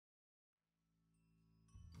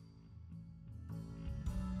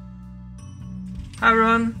Hi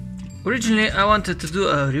everyone! Originally I wanted to do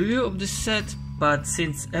a review of this set, but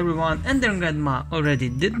since everyone and their grandma already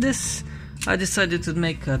did this, I decided to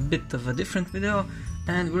make a bit of a different video,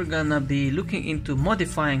 and we're gonna be looking into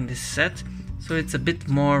modifying this set so it's a bit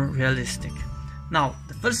more realistic. Now,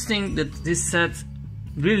 the first thing that this set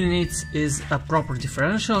really needs is a proper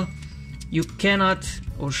differential. You cannot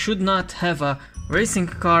or should not have a racing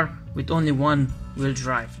car with only one wheel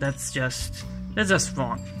drive. That's just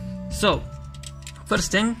wrong. So, first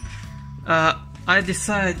thing, I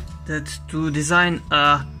decided to design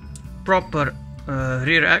a proper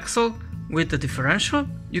rear axle with a differential.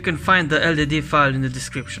 You can find the LDD file in the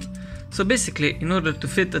description. So basically, in order to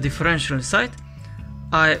fit the differential inside,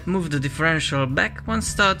 I moved the differential back one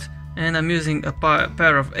stud, and I'm using a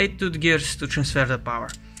pair of 8-tooth gears to transfer the power.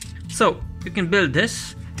 So you can build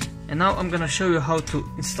this, and now I'm gonna show you how to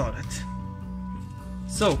install it.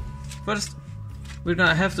 So first, we're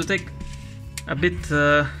gonna have to take a bit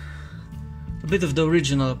of the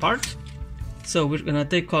original apart. So we're gonna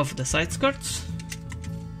take off the side skirts.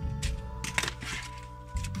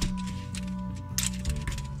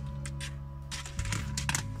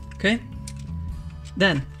 Okay,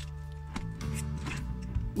 then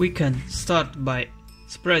we can start by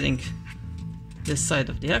spreading this side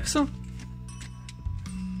of the axle,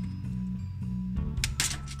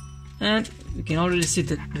 and we can already see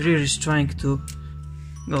that the rear is trying to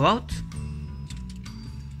go out.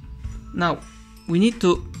 Now we need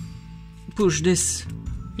to push this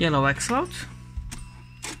yellow axle out.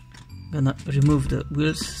 Gonna remove the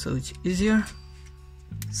wheels so it's easier.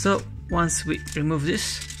 So once we remove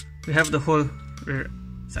this, we have the whole rear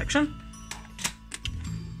section.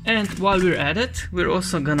 And while we're at it, we're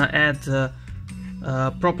also gonna add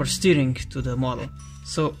proper steering to the model.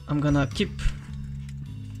 So I'm gonna keep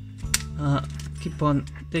on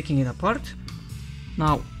taking it apart.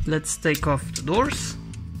 Now let's take off the doors,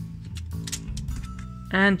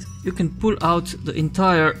 and you can pull out the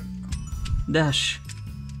entire dash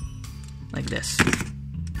like this.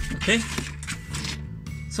 Okay,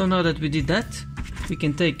 so now that we did that, we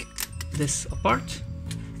can take this apart.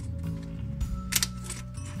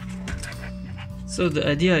 So the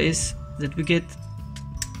idea is that we get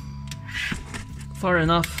far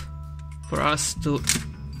enough for us to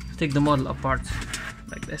take the model apart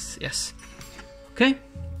like this. Yes. Okay,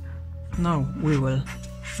 now we will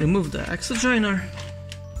remove the axle joiner,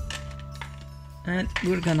 and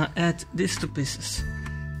we're gonna add these two pieces.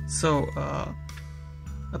 So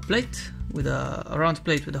a plate with a round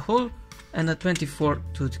plate with a hole and a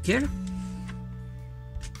 24-tooth gear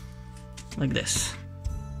like this.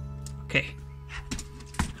 Okay,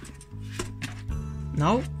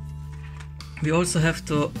 now we also have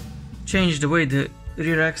to change the way the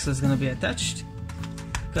rear axle is gonna be attached,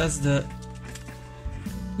 because the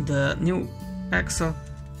new axle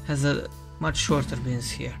has a much shorter bins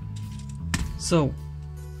here. So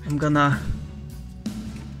I'm gonna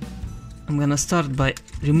start by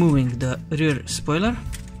removing the rear spoiler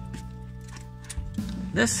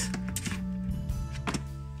like this,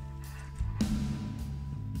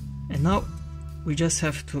 and now we just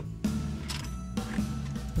have to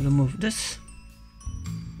remove this.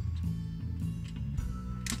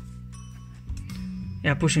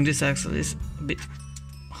 Yeah, pushing this axle is a bit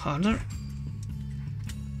harder.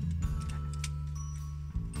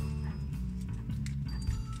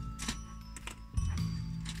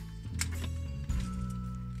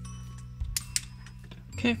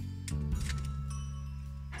 Okay.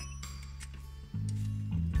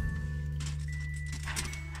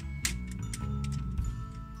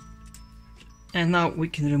 And now we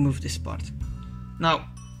can remove this part. Now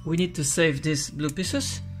we need to save these blue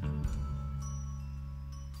pieces.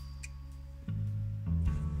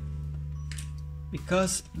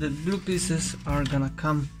 Because the blue pieces are gonna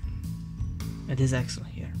come at this axle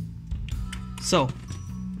here. So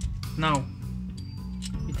now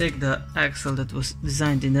we take the axle that was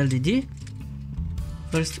designed in LDD.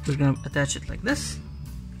 First we're gonna attach it like this.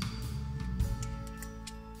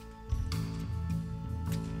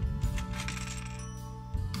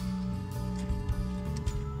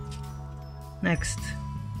 Next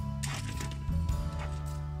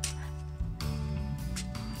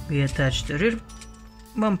we attach the rear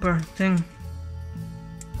bumper thing,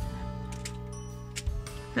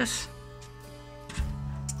 this,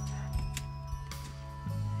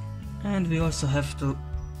 and we also have to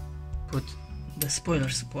put the spoiler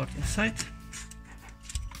support inside.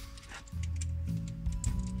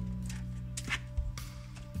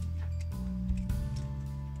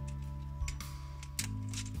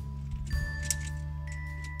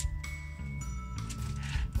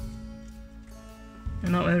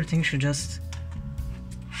 And now everything should just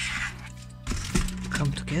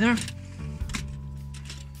together.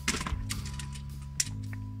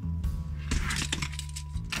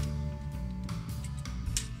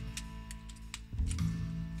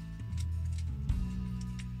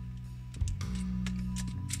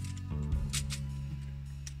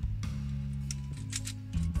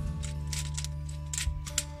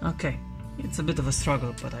 Okay, it's a bit of a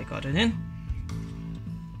struggle, but I got it in.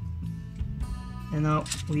 And now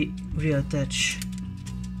we reattach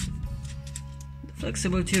the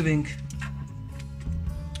flexible tubing.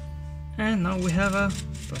 And now we have a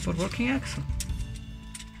proper working axle.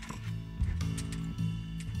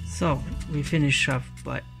 So we finish off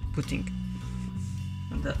by putting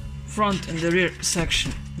the front and the rear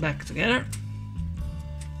section back together.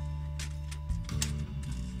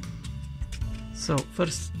 So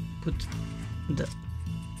first put the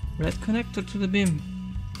red connector to the beam,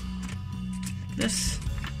 like this,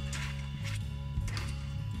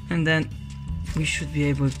 and then we should be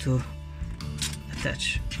able to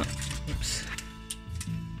attach. Oh, oops.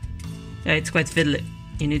 Yeah, it's quite fiddly.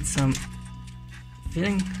 You need some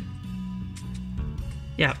filling.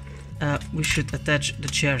 Yeah, we should attach the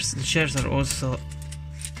chairs. The chairs are also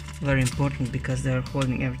very important because they are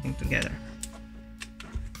holding everything together.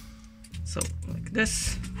 So like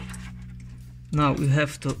this. Now we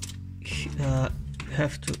have to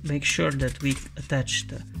make sure that we attach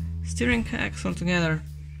the steering axle together,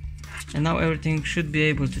 and now everything should be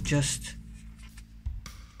able to just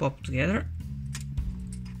pop together.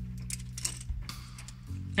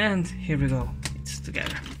 And here we go, it's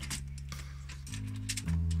together.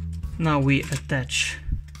 Now we attach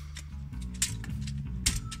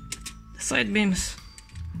the side beams.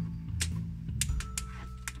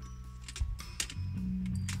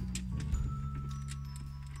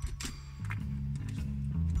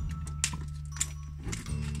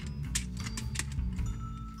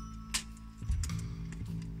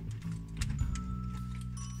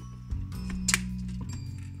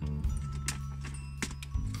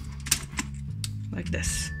 Like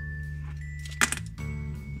this.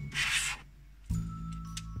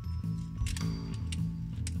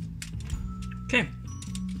 Okay.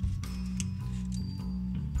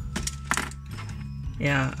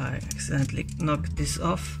 Yeah, I accidentally knocked this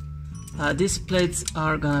off. These plates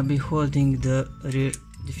are gonna be holding the rear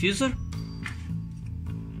diffuser.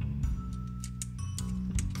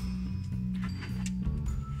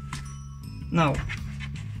 Now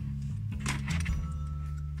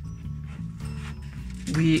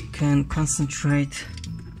we can concentrate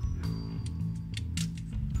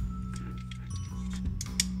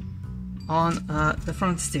on the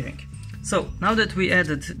front steering. So now that we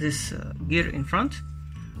added this gear in front,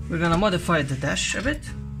 we're gonna modify the dash a bit.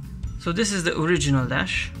 So this is the original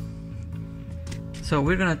dash. So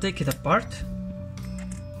we're gonna take it apart.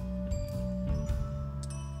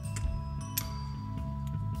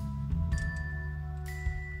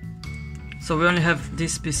 So we only have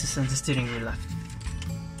these pieces and the steering wheel left.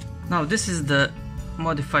 Now this is the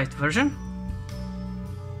modified version.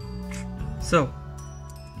 So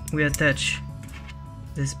we attach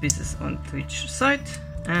these pieces onto each side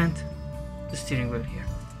and the steering wheel here.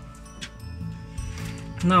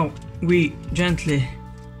 Now we gently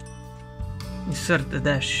insert the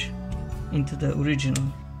dash into the original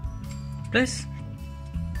place.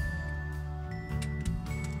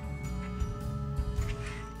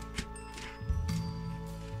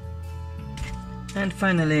 And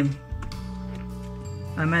finally,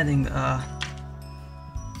 I'm adding a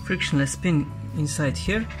frictionless pin inside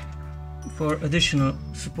here for additional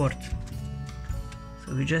support.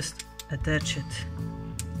 So we just attach it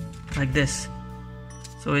like this.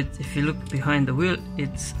 So if you look behind the wheel,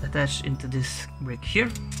 it's attached into this brick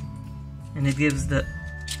here, and it gives the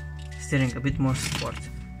steering a bit more support.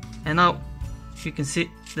 And now you can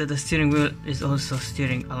see that the steering wheel is also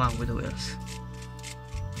steering along with the wheels.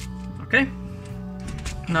 Okay.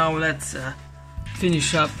 Now let's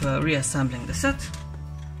finish up reassembling the set.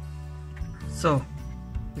 So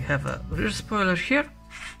we have a rear spoiler here,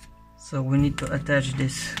 so we need to attach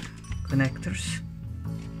these connectors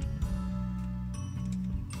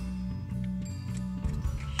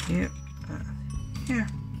here and here.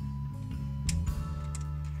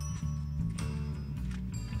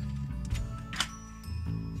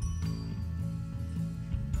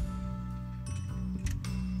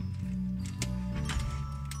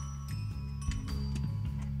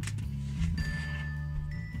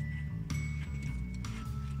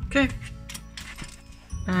 Okay,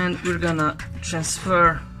 and we're gonna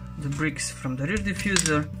transfer the bricks from the rear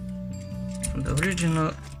diffuser, from the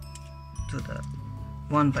original to the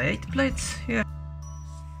 1x8 plates here.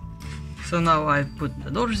 So now I put the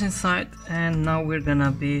doors inside, and now we're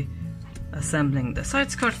gonna be assembling the side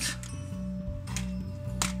skirt.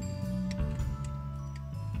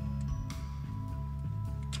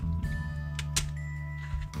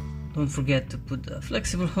 Don't forget to put the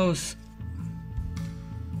flexible hose.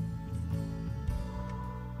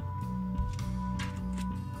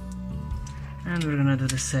 And we're gonna do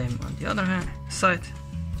the same on the other side.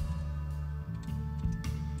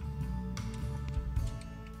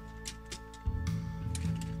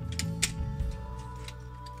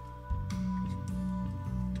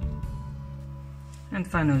 And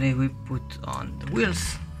finally we put on the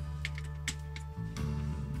wheels.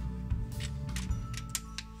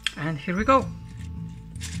 And here we go.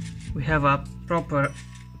 We have a proper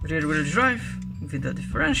rear wheel drive with a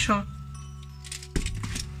differential.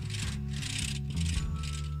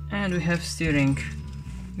 And we have steering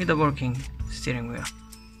with a working steering wheel.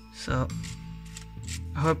 So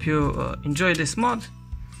I hope you enjoy this mod,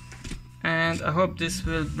 and I hope this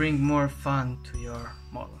will bring more fun to your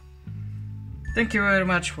model. Thank you very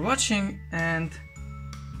much for watching, and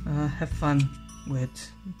have fun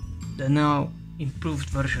with the now improved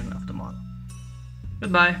version of the model.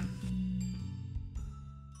 Goodbye.